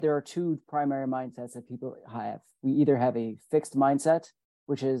There are two primary mindsets that people have. We either have a fixed mindset,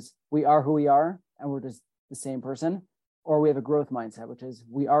 which is we are who we are and we're just the same person, or we have a growth mindset, which is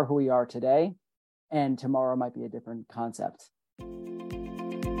we are who we are today and tomorrow might be a different concept.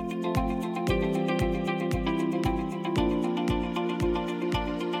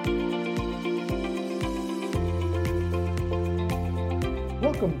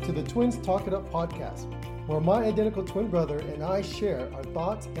 Welcome to the Twins Talk It Up podcast, where my identical twin brother and I share our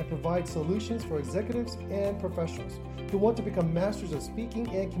thoughts and provide solutions for executives and professionals who want to become masters of speaking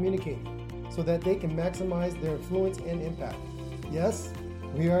and communicating so that they can maximize their influence and impact. Yes,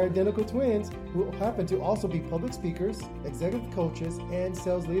 we are identical twins who happen to also be public speakers, executive coaches, and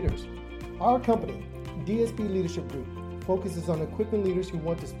sales leaders. Our company, DSP Leadership Group, focuses on equipping leaders who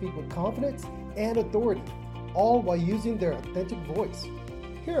want to speak with confidence and authority, all while using their authentic voice.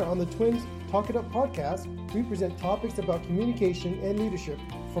 Here on the Twins Talk It Up podcast, we present topics about communication and leadership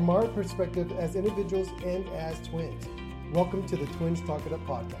from our perspective as individuals and as twins. Welcome to the Twins Talk It Up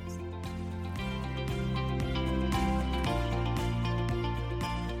podcast.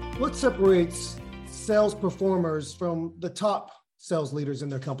 What separates sales performers from the top sales leaders in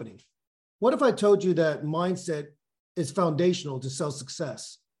their company? What if I told you that mindset is foundational to sales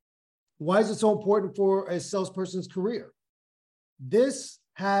success? Why is it so important for a salesperson's career? This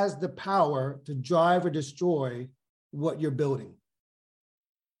has the power to drive or destroy what you're building.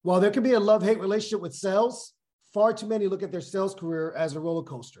 While there can be a love-hate relationship with sales, far too many look at their sales career as a roller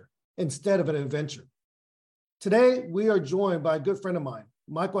coaster instead of an adventure. Today, we are joined by a good friend of mine,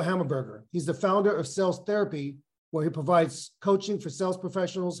 Michael Hammerberger. He's the founder of Sales Therapy, where he provides coaching for sales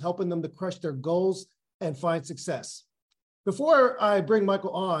professionals, helping them to crush their goals and find success. Before I bring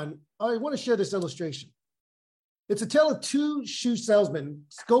Michael on, I want to share this illustration. It's a tale of two shoe salesmen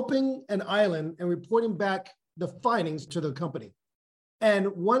scoping an island and reporting back the findings to the company. And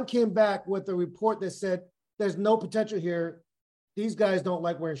one came back with a report that said, there's no potential here. These guys don't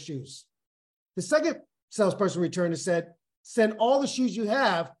like wearing shoes. The second salesperson returned and said, send all the shoes you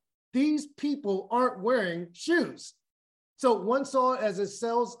have. These people aren't wearing shoes. So one saw it as a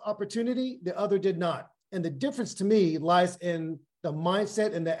sales opportunity, the other did not. And the difference to me lies in the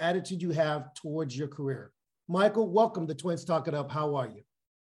mindset and the attitude you have towards your career. Michael, welcome to Twins Talk It Up. How are you?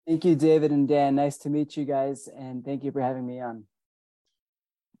 Thank you, David and Dan. Nice to meet you guys. And thank you for having me on.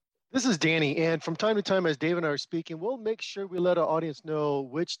 This is Danny. And from time to time, as Dave and I are speaking, we'll make sure we let our audience know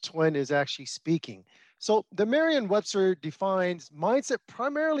which twin is actually speaking. So the Merriam-Webster defines mindset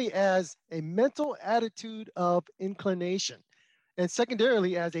primarily as a mental attitude of inclination, and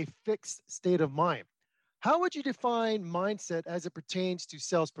secondarily as a fixed state of mind. How would you define mindset as it pertains to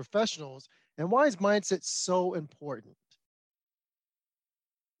sales professionals, and why is mindset so important?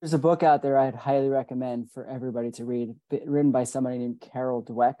 There's a book out there I'd highly recommend for everybody to read, written by somebody named Carol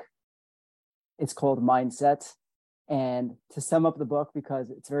Dweck. It's called Mindset. And to sum up the book, because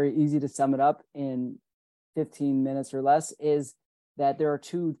it's very easy to sum it up in 15 minutes or less, is that there are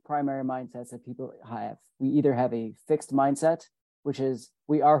two primary mindsets that people have. We either have a fixed mindset, which is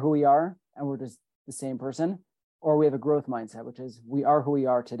we are who we are and we're just the same person, or we have a growth mindset, which is we are who we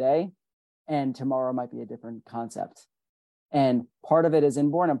are today and tomorrow might be a different concept. And part of it is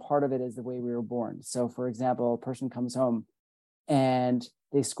inborn and part of it is the way we were born. So for example, a person comes home and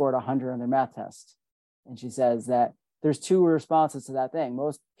they scored 100 on their math test. And she says that there's two responses to that thing.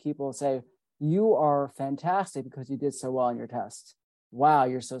 Most people say, you are fantastic because you did so well on your test. Wow,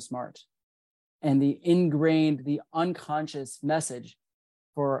 you're so smart. And the ingrained, the unconscious message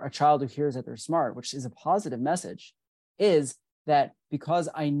for a child who hears that they're smart, which is a positive message, is that because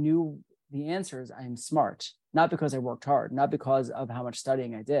I knew the answers, I'm smart. Not because I worked hard, not because of how much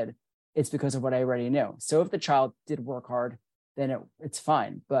studying I did. It's because of what I already knew. So if the child did work hard, then it's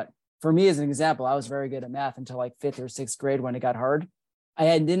fine. But for me, as an example, I was very good at math until like 5th or 6th grade when it got hard.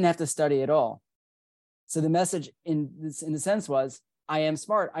 I didn't have to study at all. So the message in the sense was, I am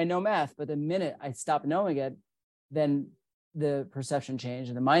smart, I know math, but the minute I stopped knowing it, then the perception changed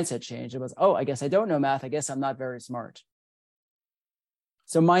and the mindset changed. It was, oh, I guess I don't know math. I guess I'm not very smart.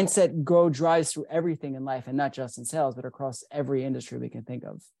 So mindset drives through everything in life and not just in sales, but across every industry we can think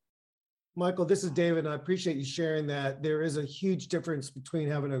of. Michael, this is David, and I appreciate you sharing that. There is a huge difference between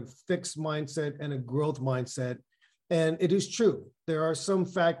having a fixed mindset and a growth mindset. And it is true. There are some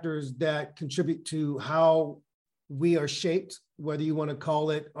factors that contribute to how we are shaped, whether you want to call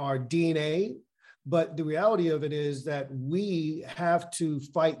it our DNA. But the reality of it is that we have to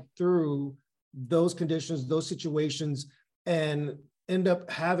fight through those conditions, those situations, and end up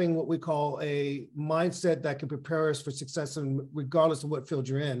having what we call a mindset that can prepare us for success, and regardless of what field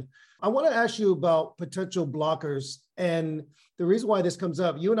you're in. I want to ask you about potential blockers. And the reason why this comes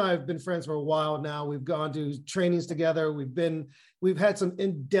up, you and I have been friends for a while now. We've gone to trainings together. We've had some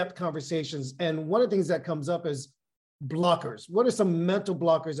in-depth conversations. And one of the things that comes up is blockers. What are some mental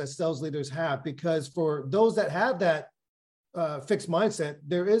blockers that sales leaders have? Because for those that have that fixed mindset,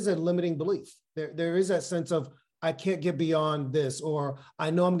 there is a limiting belief. There is that sense of, I can't get beyond this, or I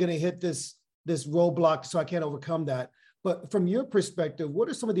know I'm going to hit this roadblock, so I can't overcome that. But from your perspective, what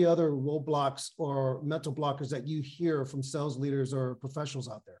are some of the other roadblocks or mental blockers that you hear from sales leaders or professionals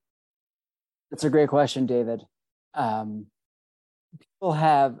out there? That's a great question, David. People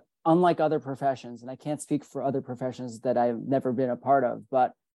have, unlike other professions, and I can't speak for other professions that I've never been a part of,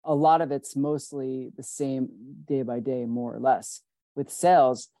 but a lot of it's mostly the same day by day, more or less. With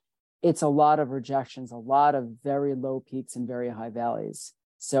sales, it's a lot of rejections, a lot of very low peaks and very high valleys.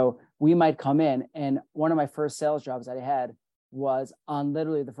 So we might come in, and one of my first sales jobs that I had was on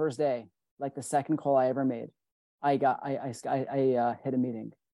literally the first day, like the second call I ever made, I hit a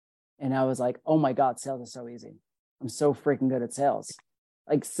meeting, and I was like, oh my God, sales is so easy. I'm so freaking good at sales.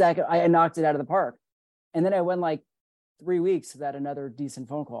 Like second, I knocked it out of the park. And then I went like 3 weeks without another decent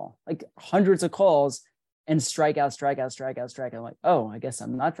phone call, like hundreds of calls and strikeout. I'm like, oh, I guess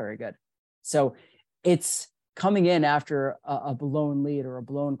I'm not very good. So it's coming in after a blown lead or a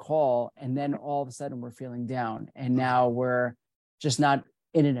blown call, and then all of a sudden we're feeling down, and now we're just not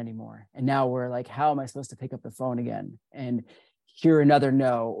in it anymore. And now we're like, how am I supposed to pick up the phone again and hear another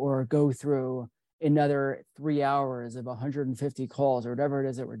no, or go through another 3 hours of 150 calls or whatever it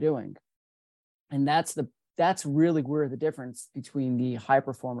is that we're doing? And that's really where the difference between the high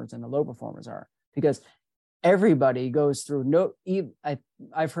performers and the low performers are, because everybody goes through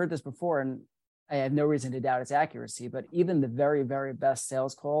I've heard this before, and I have no reason to doubt its accuracy, but even the very, very best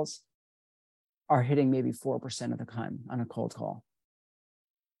sales calls are hitting maybe 4% of the time on a cold call.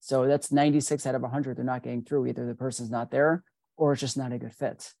 So that's 96 out of 100 they're not getting through. Either the person's not there or it's just not a good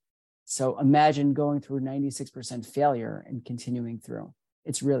fit. So imagine going through 96% failure and continuing through.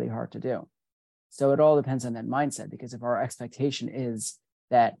 It's really hard to do. So it all depends on that mindset, because if our expectation is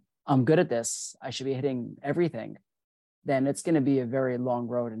that I'm good at this, I should be hitting everything, then it's going to be a very long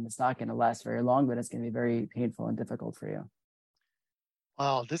road, and it's not going to last very long, but it's going to be very painful and difficult for you.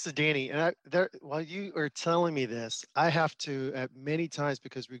 Wow, this is Danny. And while you are telling me this, I have to, at many times,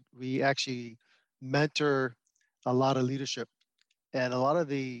 because we actually mentor a lot of leadership, and a lot of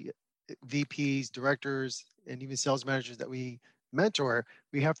the VPs, directors, and even sales managers that we mentor,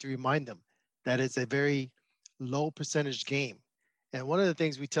 we have to remind them that it's a very low percentage game. And one of the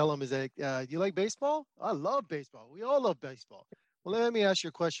things we tell them is that, you like baseball? I love baseball. We all love baseball. Well, let me ask you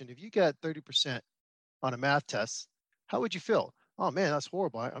a question. If you got 30% on a math test, how would you feel? Oh man, that's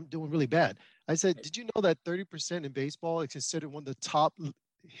horrible. I'm doing really bad. I said, did you know that 30% in baseball is considered one of the top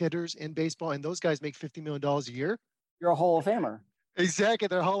hitters in baseball, and those guys make $50 million a year? You're a Hall of Famer. Exactly.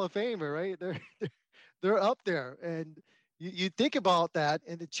 They're Hall of Famer, right? They're up there. And you think about that,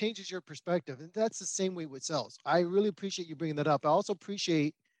 and it changes your perspective. And that's the same way with sales. I really appreciate you bringing that up. I also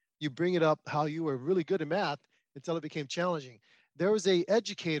appreciate you bringing it up how you were really good at math until it became challenging. There was a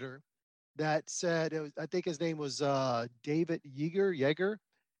educator that said, I think his name was David Yeager,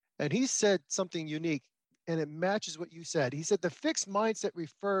 and he said something unique, and it matches what you said. He said the fixed mindset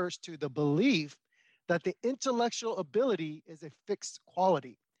refers to the belief that the intellectual ability is a fixed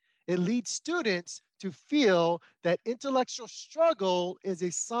quality. It leads students to feel that intellectual struggle is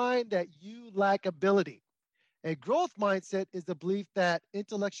a sign that you lack ability. A growth mindset is the belief that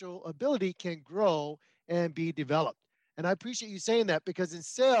intellectual ability can grow and be developed. And I appreciate you saying that, because in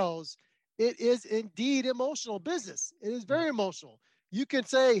sales, it is indeed emotional business. It is very emotional. You can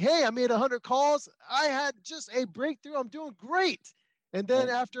say, hey, I made 100 calls. I had just a breakthrough. I'm doing great. And then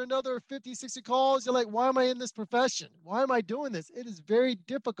after another 50, 60 calls, you're like, why am I in this profession? Why am I doing this? It is very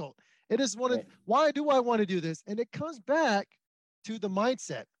difficult. It is why do I want to do this? And it comes back to the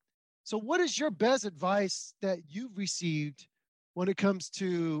mindset. So what is your best advice that you've received when it comes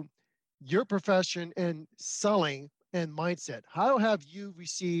to your profession and selling and mindset? How have you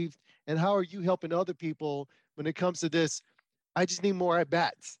received, and how are you helping other people when it comes to this? I just need more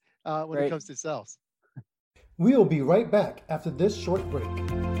at-bats when it comes to sales. We'll be right back after this short break.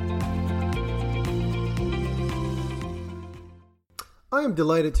 I am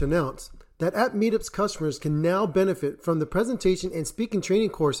delighted to announce that App Meetup's customers can now benefit from the presentation and speaking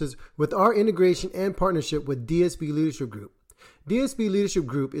training courses with our integration and partnership with DSB Leadership Group. DSB Leadership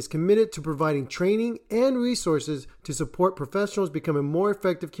Group is committed to providing training and resources to support professionals becoming more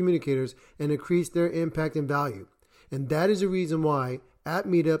effective communicators and increase their impact and value. And that is the reason why at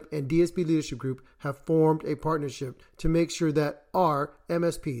Meetup and DSP Leadership Group have formed a partnership to make sure that our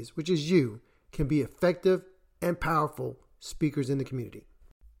MSPs, which is you, can be effective and powerful speakers in the community.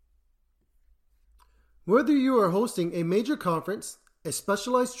 Whether you are hosting a major conference, a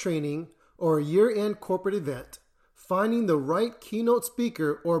specialized training, or a year-end corporate event, finding the right keynote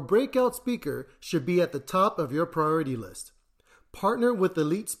speaker or breakout speaker should be at the top of your priority list. Partner with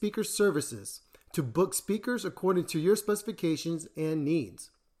Elite Speaker Services to book speakers according to your specifications and needs.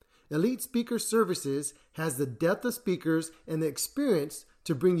 Elite Speaker Services has the depth of speakers and the experience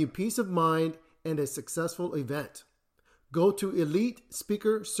to bring you peace of mind and a successful event. Go to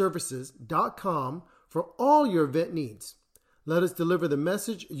EliteSpeakerServices.com for all your event needs. Let us deliver the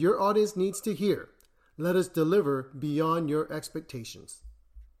message your audience needs to hear. Let us deliver beyond your expectations.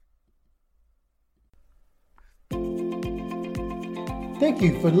 Thank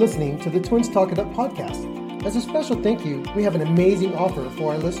you for listening to the Twins Talk It Up podcast. As a special thank you, we have an amazing offer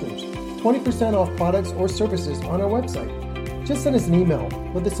for our listeners. 20% off products or services on our website. Just send us an email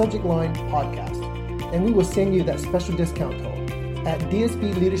with the subject line podcast, and we will send you that special discount code at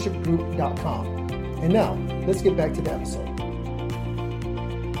dsbleadershipgroup.com. And now, let's get back to the episode.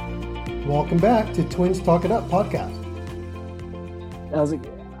 Welcome back to Twins Talk It Up podcast.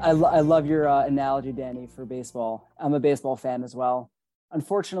 I love your analogy, Danny, for baseball. I'm a baseball fan as well.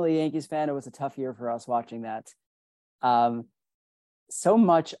 Unfortunately, Yankees fan, it was a tough year for us watching that. So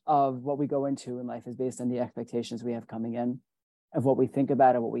much of what we go into in life is based on the expectations we have coming in, of what we think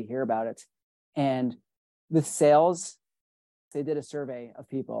about it, what we hear about it. And with sales, they did a survey of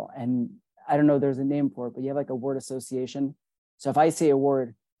people, and I don't know, there's a name for it, but you have like a word association. So if I say a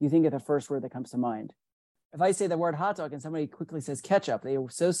word, you think of the first word that comes to mind. If I say the word hot dog and somebody quickly says ketchup, they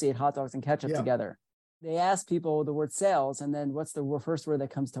associate hot dogs and ketchup together. They ask people the word sales, and then what's the first word that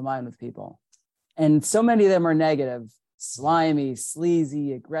comes to mind with people? And so many of them are negative: slimy,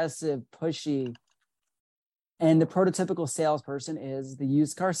 sleazy, aggressive, pushy. And the prototypical salesperson is the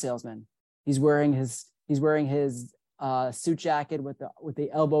used car salesman. He's wearing his suit jacket with the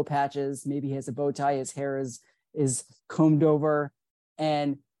elbow patches. Maybe he has a bow tie. His hair is combed over,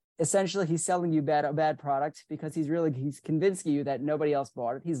 and essentially he's selling you a bad product because he's convincing you that nobody else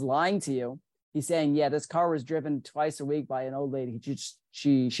bought it. He's lying to you. He's saying, yeah, this car was driven twice a week by an old lady.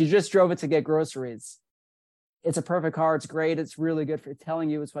 She just drove it to get groceries. It's a perfect car. It's great. It's really good for telling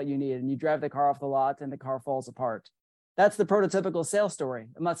you it's what you need. And you drive the car off the lot and the car falls apart. That's the prototypical sales story.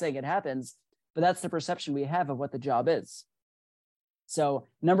 I'm not saying it happens, but that's the perception we have of what the job is. So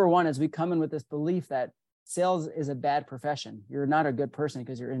number one is we come in with this belief that sales is a bad profession. You're not a good person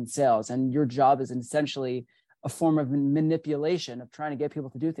because you're in sales, and your job is essentially a form of manipulation of trying to get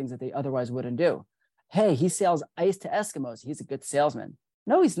people to do things that they otherwise wouldn't do. Hey, he sells ice to Eskimos. He's a good salesman.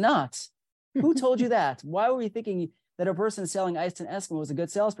 No, he's not. Who told you that? Why were you thinking that a person selling ice to an Eskimo is a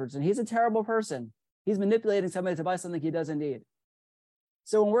good salesperson? He's a terrible person. He's manipulating somebody to buy something he doesn't need.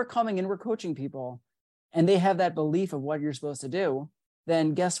 So when we're coming in, we're coaching people, and they have that belief of what you're supposed to do,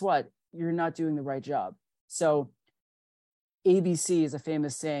 then guess what? You're not doing the right job. So ABC is a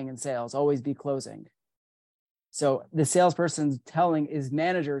famous saying in sales: always be closing. So the salesperson's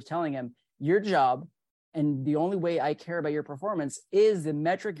manager is telling him, your job, and the only way I care about your performance is the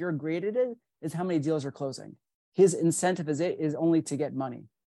metric you're graded in, is how many deals you're closing. His incentive is only to get money.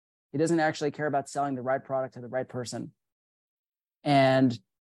 He doesn't actually care about selling the right product to the right person. And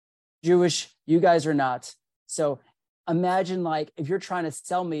Jewish, you guys are not. So imagine, like, if you're trying to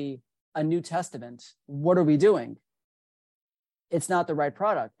sell me a New Testament, what are we doing? It's not the right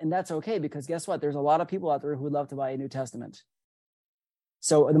product. And that's okay, because guess what? There's a lot of people out there who would love to buy a New Testament.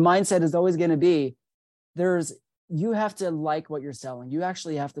 So the mindset is always going to be, you have to like what you're selling. You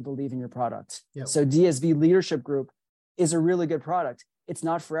actually have to believe in your product. Yep. So DSB Leadership Group is a really good product. It's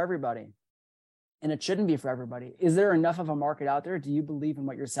not for everybody, and it shouldn't be for everybody. Is there enough of a market out there? Do you believe in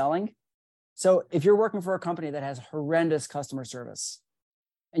what you're selling? So if you're working for a company that has horrendous customer service,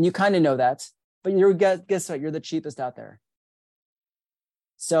 and you kind of know that, but guess what? You're the cheapest out there.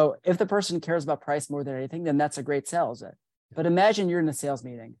 So if the person cares about price more than anything, then that's a great sell, is it? But imagine you're in a sales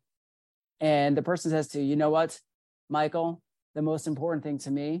meeting, and the person says to you, you know what, Michael, the most important thing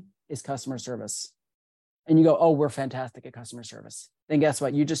to me is customer service. And you go, oh, we're fantastic at customer service. Then guess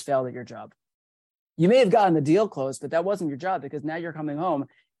what? You just failed at your job. You may have gotten the deal closed, but that wasn't your job, because now you're coming home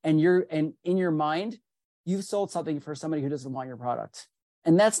and in your mind, you've sold something for somebody who doesn't want your product.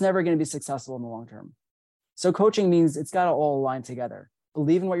 And that's never going to be successful in the long term. So coaching means it's got to all align together.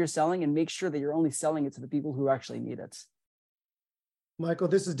 Believe in what you're selling and make sure that you're only selling it to the people who actually need it. Michael,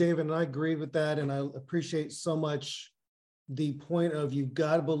 this is David, and I agree with that. And I appreciate so much the point of, you've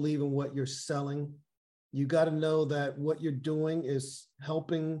got to believe in what you're selling. You got to know that what you're doing is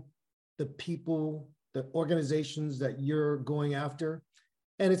helping the people, the organizations that you're going after.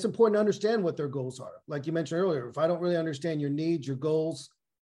 And it's important to understand what their goals are. Like you mentioned earlier, if I don't really understand your needs, your goals,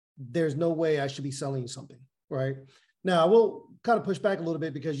 there's no way I should be selling you something, right? Now, I will kind of push back a little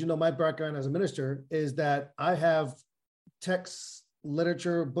bit because, you know, my background as a minister is that I have texts,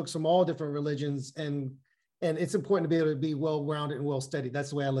 literature, books from all different religions, and it's important to be able to be well-rounded and well-studied.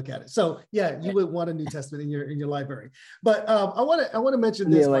 That's the way I look at it. So yeah, you would want a New Testament in your library. But I want to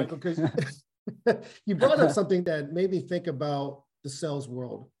mention this, Michael, because you brought up something that made me think about the sales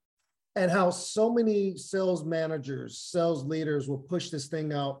world and how so many sales managers, sales leaders will push this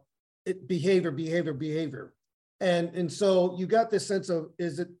thing out, behavior. And so you got this sense of,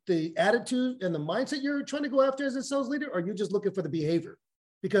 is it the attitude and the mindset you're trying to go after as a sales leader, or are you just looking for the behavior?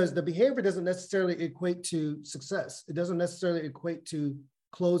 Because the behavior doesn't necessarily equate to success. It doesn't necessarily equate to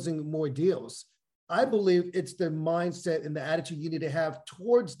closing more deals. I believe it's the mindset and the attitude you need to have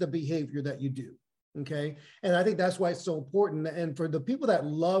towards the behavior that you do. Okay. And I think that's why it's so important. And for the people that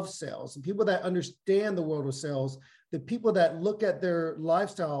love sales and people that understand the world of sales, the people that look at their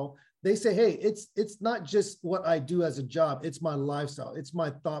lifestyle, they say, hey, it's not just what I do as a job. It's my lifestyle. It's my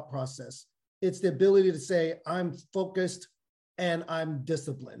thought process. It's the ability to say, I'm focused and I'm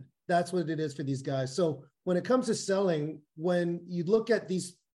disciplined. That's what it is for these guys. So when it comes to selling, when you look at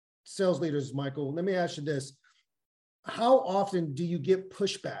these sales leaders, Michael, let me ask you this. How often do you get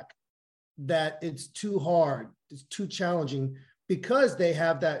pushback that it's too hard, it's too challenging, because they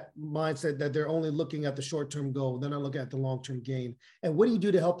have that mindset that they're only looking at the short-term goal, they're not looking at the long-term gain? And what do you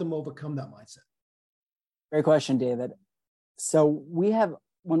do to help them overcome that mindset? Great question, David. So when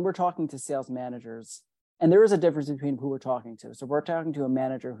we're talking to sales managers, and there is a difference between who we're talking to. So we're talking to a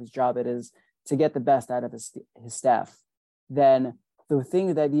manager whose job it is to get the best out of his staff. Then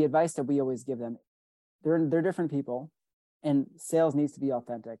the advice that we always give them, they're different people, and sales needs to be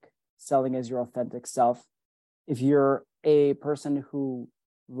authentic. Selling is your authentic self. If you're a person who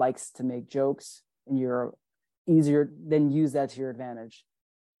likes to make jokes and you're easier, then use that to your advantage.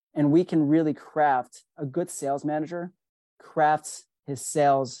 And we can really craft, a good sales manager crafts his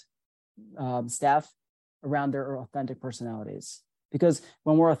sales staff around their authentic personalities. Because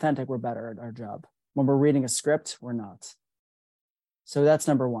when we're authentic, we're better at our job. When we're reading a script, we're not. So that's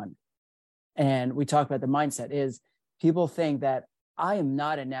number one. And we talk about the mindset is people think that I am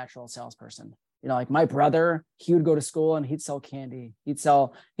not a natural salesperson. You know, like my brother, he would go to school and he'd sell candy. He'd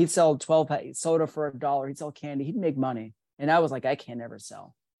sell 12 soda for $1. He'd sell candy. He'd make money. And I was like, I can't ever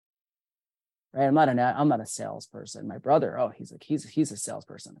sell. Right? I'm not a salesperson. My brother, he's a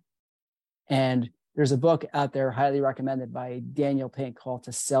salesperson. And there's a book out there highly recommended by Daniel Pink called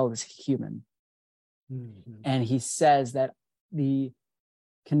To Sell is Human. Mm-hmm. And he says that the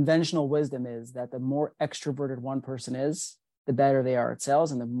conventional wisdom is that the more extroverted one person is, the better they are at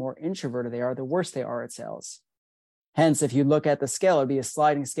sales, and the more introverted they are, the worse they are at sales. Hence, if you look at the scale, it'd be a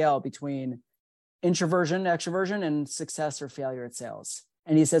sliding scale between introversion, extroversion, and success or failure at sales.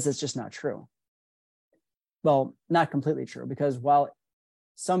 And he says it's just not true. Well, not completely true, because while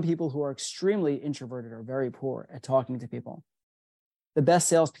some people who are extremely introverted are very poor at talking to people, the best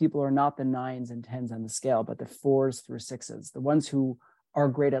salespeople are not the 9s and 10s on the scale, but the 4s through 6s, the ones who are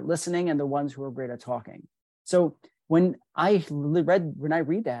great at listening and the ones who are great at talking. So when I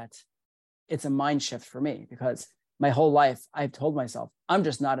read that, it's a mind shift for me, because my whole life I've told myself, I'm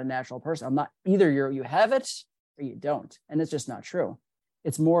just not a natural person. I'm not, either you have it or you don't. And it's just not true.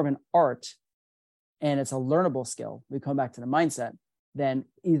 It's more of an art and it's a learnable skill. We come back to the mindset, then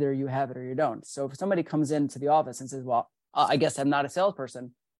either you have it or you don't. So if somebody comes into the office and says, well, I guess I'm not a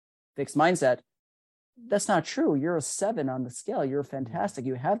salesperson, fixed mindset, that's not true. You're a 7 on the scale. You're fantastic.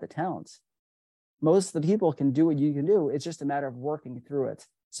 You have the talents. Most of the people can do what you can do. It's just a matter of working through it.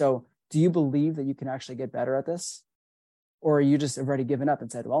 So do you believe that you can actually get better at this? Or are you just already given up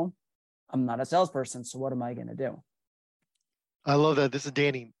and said, well, I'm not a salesperson, so what am I going to do? I love that. This is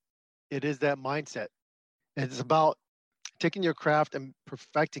Danny. It is that mindset. It's about taking your craft and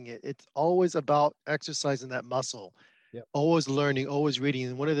perfecting it. It's always about exercising that muscle. Yep. Always learning, always reading.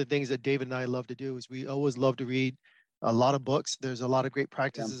 And one of the things that David and I love to do is we always love to read a lot of books. There's a lot of great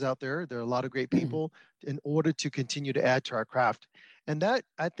practices out there. There are a lot of great people in order to continue to add to our craft. And that,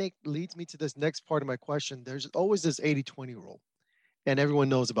 I think, leads me to this next part of my question. There's always this 80-20 rule, and everyone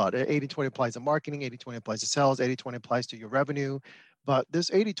knows about it. 80-20 applies to marketing, 80-20 applies to sales, 80-20 applies to your revenue. But this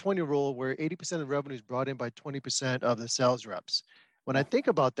 80-20 rule, where 80% of revenue is brought in by 20% of the sales reps. When I think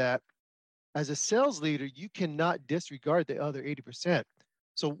about that, as a sales leader, you cannot disregard the other 80%.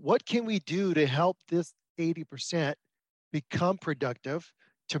 So what can we do to help this 80% become productive,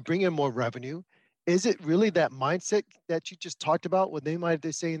 to bring in more revenue, is it really that mindset that you just talked about when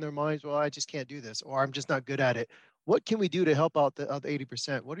they say in their minds, well, I just can't do this, or I'm just not good at it? What can we do to help out the other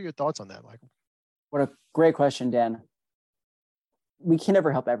 80%? What are your thoughts on that, Michael? What a great question, Dan. We can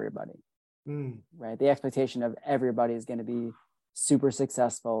never help everybody, right? The expectation of everybody is going to be super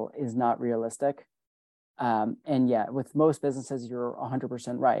successful is not realistic. And yeah, with most businesses, you're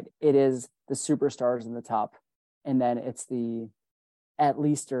 100% right. It is the superstars in the top, and then it's the at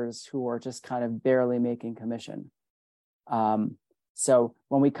leasters who are just kind of barely making commission. So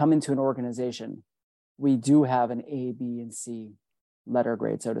when we come into an organization, we do have an A, B, and C letter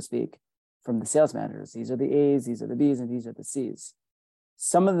grade, so to speak, from the sales managers. These are the A's, these are the B's, and these are the C's.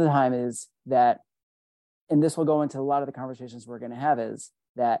 Some of the time is that, and this will go into a lot of the conversations we're going to have, is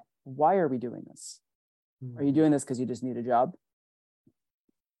that why are we doing this? Are you doing this because you just need a job?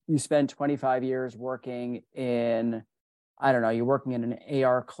 You spend 25 years working in, I don't know, you're working in an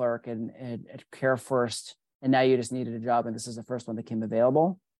AR clerk and at CareFirst, and now you just needed a job and this is the first one that came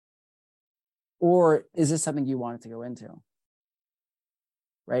available? Or is this something you wanted to go into?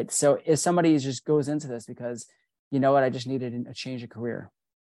 Right? So if somebody just goes into this because, you know what, I just needed a change of career.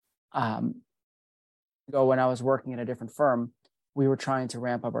 When I was working in a different firm, we were trying to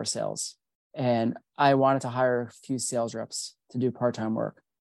ramp up our sales. And I wanted to hire a few sales reps to do part-time work.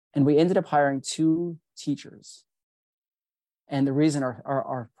 And we ended up hiring 2 teachers. And the reason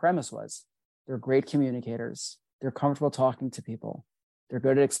our premise was they're great communicators. They're comfortable talking to people. They're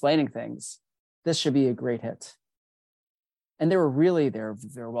good at explaining things. This should be a great hit. And they were really, they're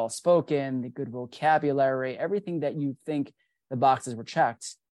well-spoken, the good vocabulary, everything that you think the boxes were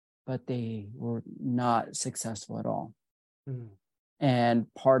checked, but they were not successful at all.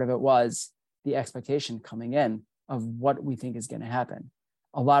 And part of it was the expectation coming in of what we think is going to happen.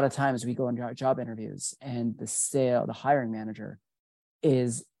 A lot of times we go into job interviews and the hiring manager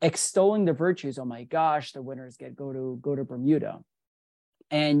is extolling the virtues. Oh my gosh, the winners go to Bermuda,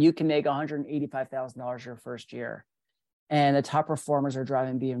 and you can make $185,000 your first year. And the top performers are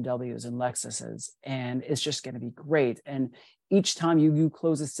driving BMWs and Lexuses, and it's just going to be great. And each time you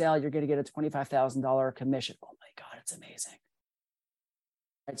close a sale, you're going to get a $25,000 commission. Oh my God, it's amazing.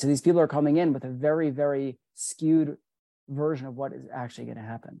 Right, so these people are coming in with a very, very skewed version of what is actually going to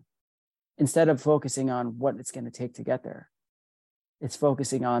happen. Instead of focusing on what it's going to take to get there, it's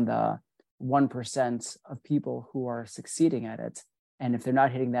focusing on the 1% of people who are succeeding at it. And if they're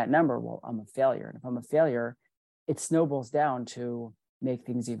not hitting that number, well, I'm a failure. And if I'm a failure, it snowballs down to make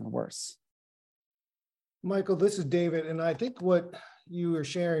things even worse. Michael, this is David. And I think what you are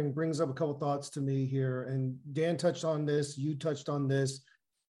sharing brings up a couple thoughts to me here. And Dan touched on this, you touched on this.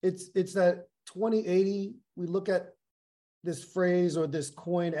 It's that 20/80. We look at this phrase or this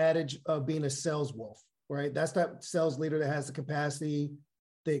coin adage of being a sales wolf, right? That's that sales leader that has the capacity,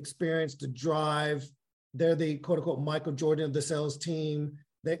 the experience, the drive. They're the quote unquote Michael Jordan of the sales team.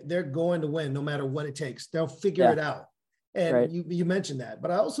 They're going to win no matter what it takes. They'll figure it out. And right. you mentioned that. But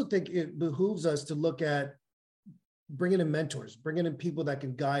I also think it behooves us to look at bringing in mentors, bringing in people that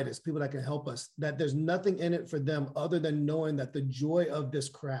can guide us, people that can help us, that there's nothing in it for them other than knowing that the joy of this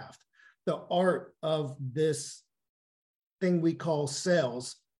craft, the art of this thing we call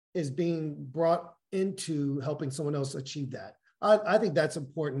sales is being brought into helping someone else achieve that. I think that's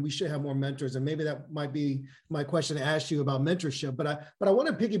important. We should have more mentors, and maybe that might be my question to ask you about mentorship. But I want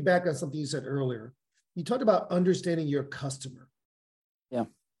to piggyback on something you said earlier. You talked about understanding your customer. Yeah.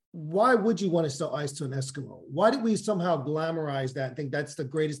 Why would you want to sell ice to an Eskimo? Why did we somehow glamorize that and think that's the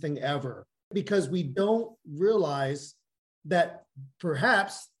greatest thing ever? Because we don't realize that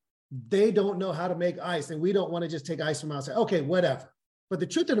perhaps they don't know how to make ice, and we don't want to just take ice from outside. Okay, whatever. But the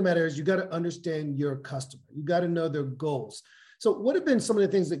truth of the matter is you got to understand your customer. You got to know their goals. So what have been some of the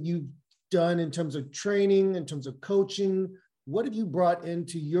things that you've done in terms of training, in terms of coaching? What have you brought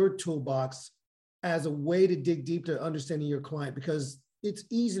into your toolbox as a way to dig deep to understanding your client? Because it's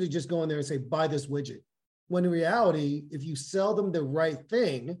easy to just go in there and say, buy this widget. When in reality, if you sell them the right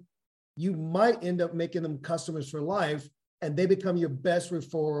thing, you might end up making them customers for life, and they become your best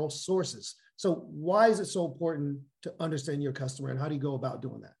referral sources. So why is it so important to understand your customer, and how do you go about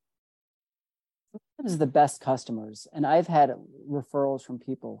doing that? Sometimes the best customers, and I've had referrals from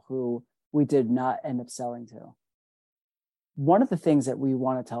people who we did not end up selling to. One of the things that we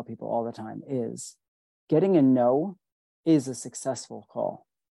want to tell people all the time is getting a no is a successful call.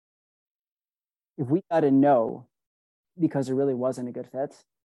 If we got a no because it really wasn't a good fit,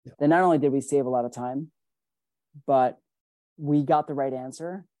 then not only did we save a lot of time, but we got the right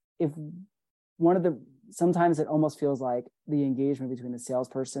answer. Sometimes it almost feels like the engagement between a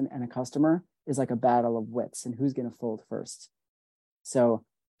salesperson and a customer is like a battle of wits and who's going to fold first. So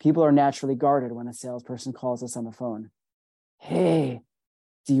People are naturally guarded when a salesperson calls us on the phone. Hey,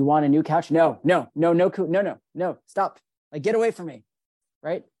 do you want a new couch? No, stop. Like, get away from me,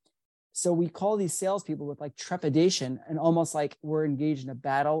 right? So we call these salespeople with like trepidation and almost like we're engaged in a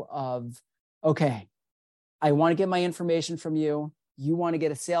battle of, okay, I want to get my information from you. You want to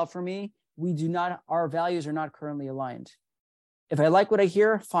get a sale from me. Our values are not currently aligned. If I like what I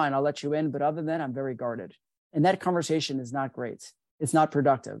hear, fine, I'll let you in. But other than that, I'm very guarded. And that conversation is not great. It's not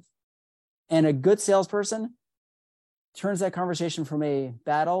productive. And a good salesperson turns that conversation from a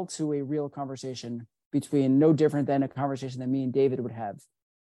battle to a real conversation between no different than a conversation that me and David would have.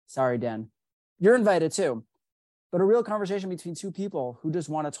 Sorry, Dan. You're invited too. But a real conversation between two people who just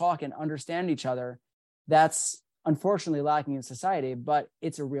want to talk and understand each other, that's unfortunately lacking in society, but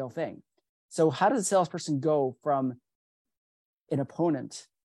it's a real thing. So how does a salesperson go from an opponent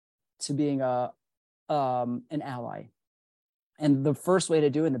to being an ally? And the first way to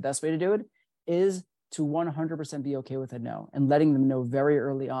do it and the best way to do it is to 100% be okay with a no and letting them know very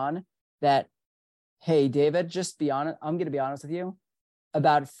early on that, hey, David, just be honest. I'm going to be honest with you.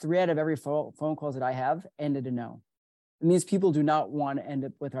 About 3 out of every phone calls that I have ended in no. It means people do not want to end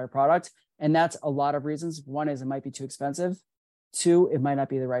up with our product. And that's a lot of reasons. One is it might be too expensive. 2, it might not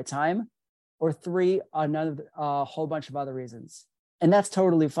be the right time. Or 3, a whole bunch of other reasons. And that's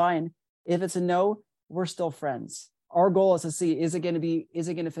totally fine. If it's a no, we're still friends. Our goal is to see, is it going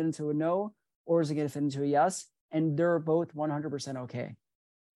to fit into a no, or is it going to fit into a yes? And they're both 100% okay.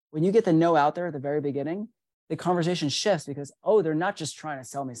 When you get the no out there at the very beginning, the conversation shifts because, oh, they're not just trying to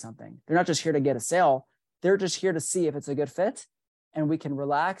sell me something. They're not just here to get a sale. They're just here to see if it's a good fit, and we can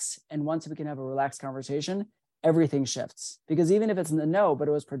relax. And once we can have a relaxed conversation, everything shifts. Because even if it's a no, but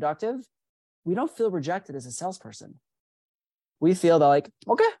it was productive, we don't feel rejected as a salesperson. We feel that like,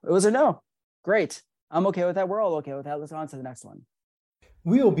 okay, it was a no. Great. I'm okay with that. We're all okay with that. Let's go on to the next one.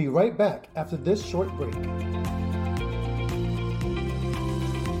 We'll be right back after this short break.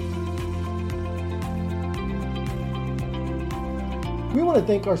 We want to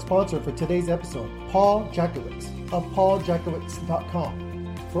thank our sponsor for today's episode, Paul Jackiewicz of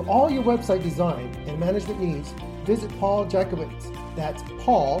pauljackiewicz.com. For all your website design and management needs, visit Paul Jackiewicz. That's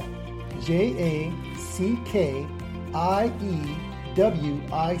Paul,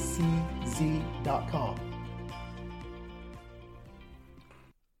 JACKIEWICZ.com.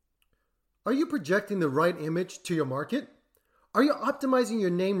 Are you projecting the right image to your market? Are you optimizing your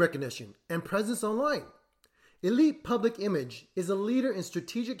name recognition and presence online? Elite Public Image is a leader in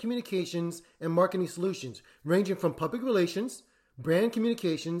strategic communications and marketing solutions, ranging from public relations, brand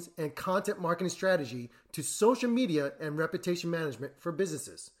communications, and content marketing strategy to social media and reputation management for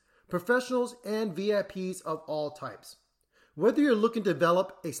businesses, professionals, and VIPs of all types. Whether you're looking to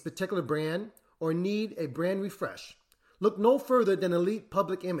develop a particular brand or need a brand refresh, look no further than Elite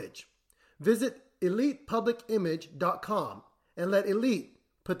Public Image. Visit elitepublicimage.com and let Elite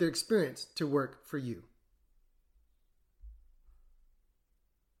put their experience to work for you.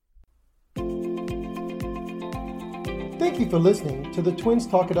 Thank you for listening to the Twins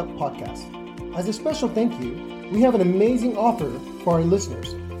Talk It Up podcast. As a special thank you, we have an amazing offer for our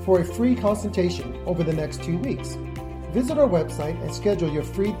listeners for a free consultation over the next 2 weeks. Visit our website and schedule your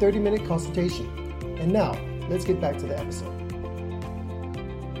free 30-minute consultation. And now, let's get back to the episode.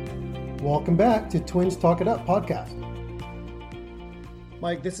 Welcome back to Twins Talk It Up podcast.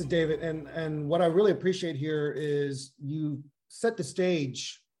 Mike, this is David. And what I really appreciate here is you set the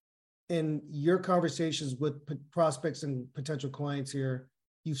stage in your conversations with prospects and potential clients here.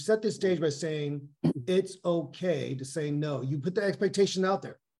 You've set the stage by saying it's okay to say no. You put the expectation out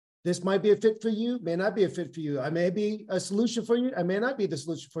there. This might be a fit for you, may not be a fit for you. I may be a solution for you. I may not be the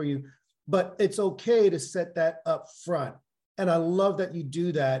solution for you, but it's okay to set that up front. And I love that you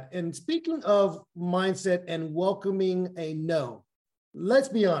do that. And speaking of mindset and welcoming a no, let's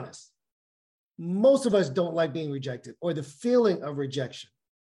be honest. Most of us don't like being rejected or the feeling of rejection.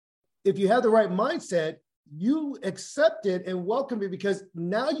 If you have the right mindset, you accept it and welcome it because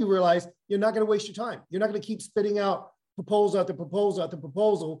now you realize you're not going to waste your time. You're not going to keep spitting out proposal after proposal after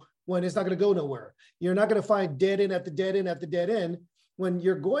proposal when it's not going to go nowhere. You're not going to find dead end after dead end after dead end. When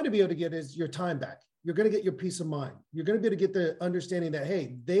you're going to be able to get is your time back. You're going to get your peace of mind. You're going to be able to get the understanding that,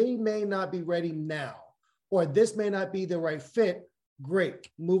 hey, they may not be ready now, or this may not be the right fit. Great.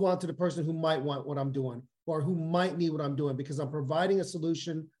 Move on to the person who might want what I'm doing or who might need what I'm doing because I'm providing a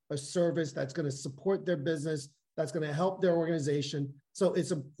solution, a service that's going to support their business, that's going to help their organization. So it's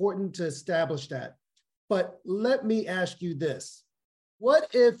important to establish that. But let me ask you this. What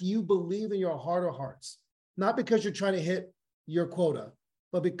if you believe in your heart of hearts, not because you're trying to hit your quota,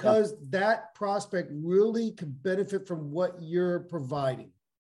 but because that prospect really could benefit from what you're providing?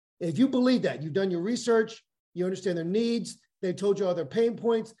 If you believe that, you've done your research, you understand their needs, they've told you all their pain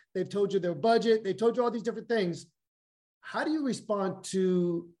points, they've told you their budget, they've told you all these different things. How do you respond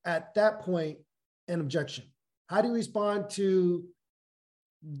to, at that point, an objection? How do you respond to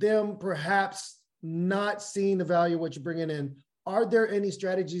them perhaps not seeing the value of what you're bringing in? Are there any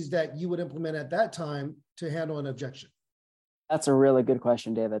strategies that you would implement at that time to handle an objection? That's a really good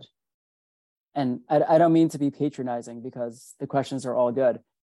question, David. And I don't mean to be patronizing because the questions are all good,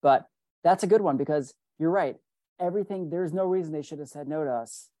 but that's a good one because you're right. There's no reason they should have said no to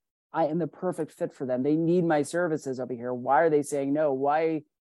us. I am the perfect fit for them. They need my services over here. Why are they saying no? Why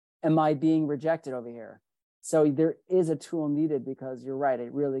am I being rejected over here? So there is a tool needed because you're right.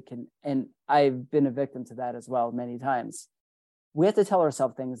 It really can. And I've been a victim to that as well many times. We have to tell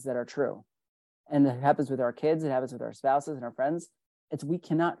ourselves things that are true. And it happens with our kids. It happens with our spouses and our friends. We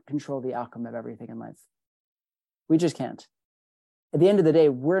cannot control the outcome of everything in life. We just can't. At the end of the day,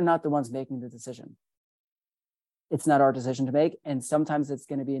 we're not the ones making the decision. It's not our decision to make. And sometimes it's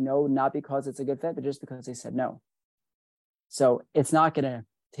going to be a no, not because it's a good fit, but just because they said no. So it's not going to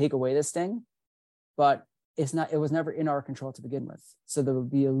take away this sting, but it was never in our control to begin with. So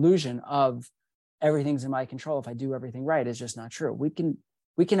the illusion of everything's in my control if I do everything right is just not true. We can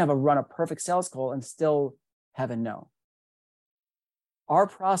run a perfect sales call and still have a no. Our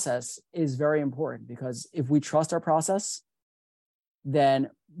process is very important because if we trust our process, then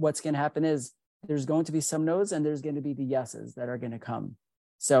what's going to happen is there's going to be some no's and there's going to be the yeses that are going to come.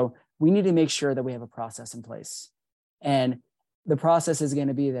 So we need to make sure that we have a process in place. And the process is going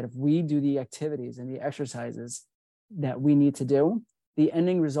to be that if we do the activities and the exercises that we need to do, the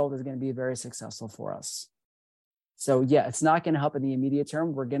ending result is going to be very successful for us. So yeah, it's not going to help in the immediate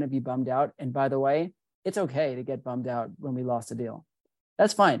term. We're going to be bummed out. And by the way, it's okay to get bummed out when we lost a deal.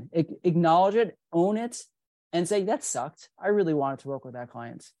 That's fine. Acknowledge it, own it, and say, that sucked. I really wanted to work with that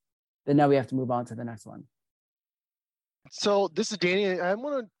client. Then now we have to move on to the next one. So this is Danny. I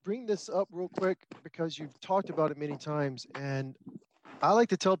want to bring this up real quick because you've talked about it many times. And I like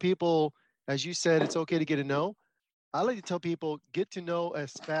to tell people, as you said, it's okay to get a no. I like to tell people, get to know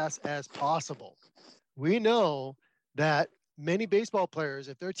as fast as possible. We know that many baseball players,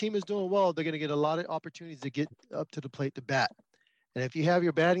 if their team is doing well, they're going to get a lot of opportunities to get up to the plate to bat. And if you have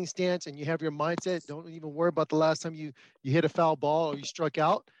your batting stance and you have your mindset, don't even worry about the last time you hit a foul ball or you struck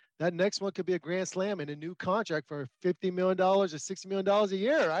out. That next one could be a grand slam and a new contract for $50 million or $60 million a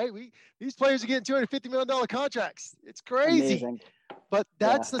year, right? These players are getting $250 million contracts. It's crazy. Amazing. But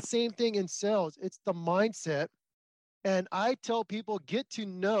that's the same thing in sales. It's the mindset. And I tell people, get to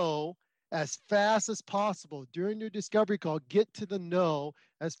know as fast as possible. During your discovery call, get to the know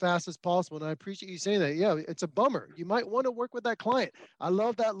as fast as possible. And I appreciate you saying that. Yeah, it's a bummer. You might want to work with that client. I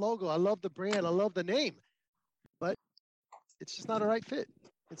love that logo. I love the brand. I love the name. But it's just not a right fit.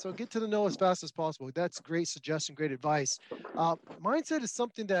 And so get to the know as fast as possible. That's great suggestion, great advice. Mindset is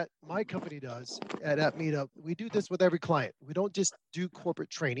something that my company does at Meetup. We do this with every client. We don't just do corporate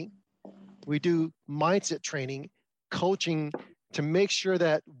training. We do mindset training, coaching, to make sure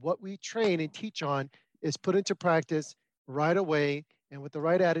that what we train and teach on is put into practice right away and with the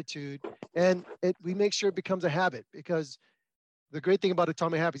right attitude. And we make sure it becomes a habit, because the great thing about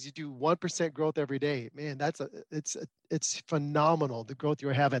Atomic Habits, you do 1% growth every day. Man, it's phenomenal, the growth you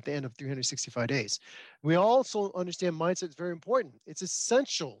have at the end of 365 days. We also understand mindset is very important. It's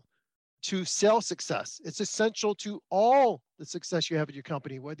essential to sales success. It's essential to all the success you have at your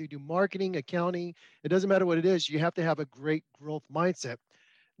company, whether you do marketing, accounting, it doesn't matter what it is, you have to have a great growth mindset.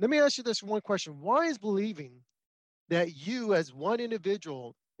 Let me ask you this one question. Why is believing that you as one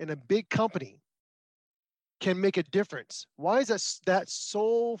individual in a big company can make a difference? Why is that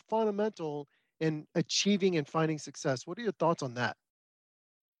so fundamental in achieving and finding success? What are your thoughts on that?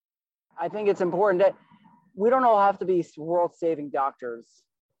 I think it's important that we don't all have to be world-saving doctors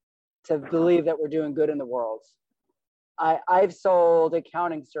to believe that we're doing good in the world. I've sold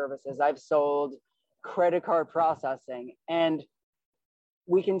accounting services. I've sold credit card processing, and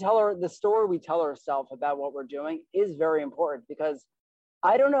we can tell the story we tell ourselves about what we're doing is very important, because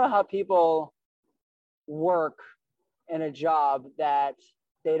I don't know how people work in a job that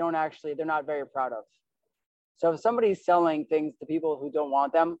they're not very proud of. So if somebody's selling things to people who don't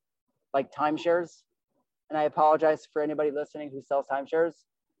want them, like timeshares, and I apologize for anybody listening who sells timeshares,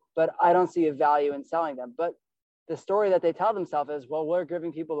 but I don't see a value in selling them. But the story that they tell themselves is, well, we're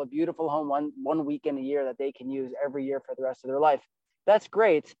giving people a beautiful home one weekend a year that they can use every year for the rest of their life. That's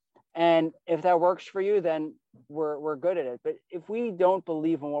great. And if that works for you, then we're good at it. But if we don't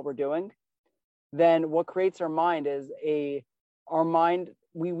believe in what we're doing, then what creates our mind is we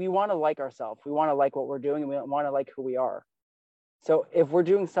want to like ourselves. We want to like what we're doing, and we want to like who we are. So if we're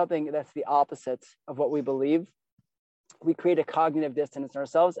doing something that's the opposite of what we believe, we create a cognitive dissonance in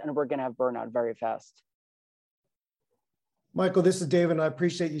ourselves, and we're going to have burnout very fast. Michael, this is David, and I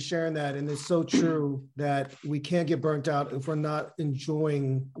appreciate you sharing that. And it's so true that we can't get burnt out if we're not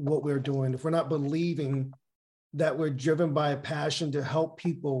enjoying what we're doing, if we're not believing that we're driven by a passion to help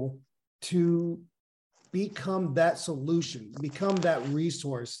people to become that solution, become that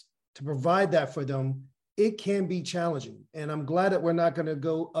resource, to provide that for them. It can be challenging. And I'm glad that we're not going to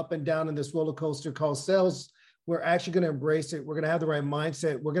go up and down in this roller coaster called sales. We're actually going to embrace it. We're going to have the right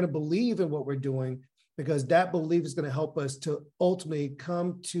mindset. We're going to believe in what we're doing, because that belief is going to help us to ultimately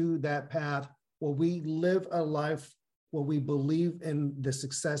come to that path where we live a life where we believe in the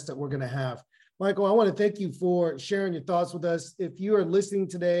success that we're going to have. Michael, I want to thank you for sharing your thoughts with us. If you are listening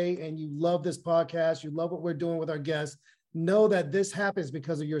today and you love this podcast, you love what we're doing with our guests, know that this happens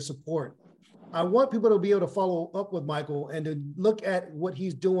because of your support. I want people to be able to follow up with Michael and to look at what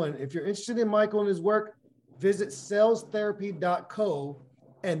he's doing. If you're interested in Michael and his work, visit salestherapy.co,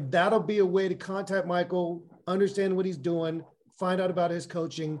 and that'll be a way to contact Michael, understand what he's doing, find out about his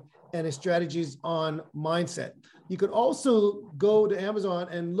coaching and his strategies on mindset. You could also go to Amazon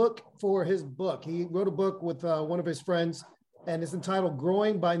and look for his book. He wrote a book with one of his friends, and it's entitled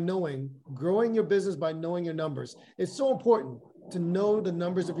Growing by Knowing, Growing Your Business by Knowing Your Numbers. It's so important to know the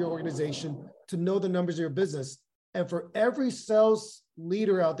numbers of your organization, to know the numbers of your business. And for every sales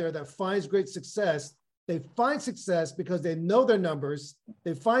leader out there that finds great success, they find success because they know their numbers.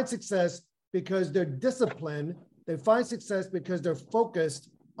 They find success because they're disciplined. They find success because they're focused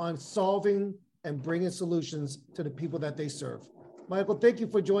on solving and bringing solutions to the people that they serve. Michael, thank you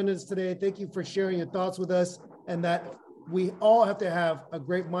for joining us today. Thank you for sharing your thoughts with us, and that we all have to have a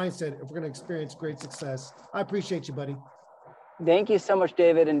great mindset if we're going to experience great success. I appreciate you, buddy. Thank you so much,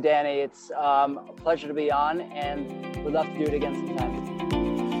 David and Danny. It's a pleasure to be on, and we'd love to do it again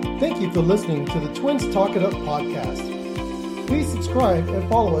sometime. Thank you for listening to the Twins Talk It Up podcast. Please subscribe and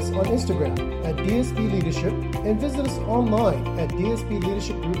follow us on Instagram at DSB Leadership, and visit us online at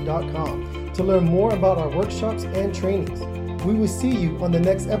dsbleadershipgroup.com to learn more about our workshops and trainings. We will see you on the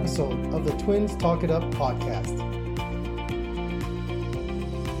next episode of the Twins Talk It Up podcast.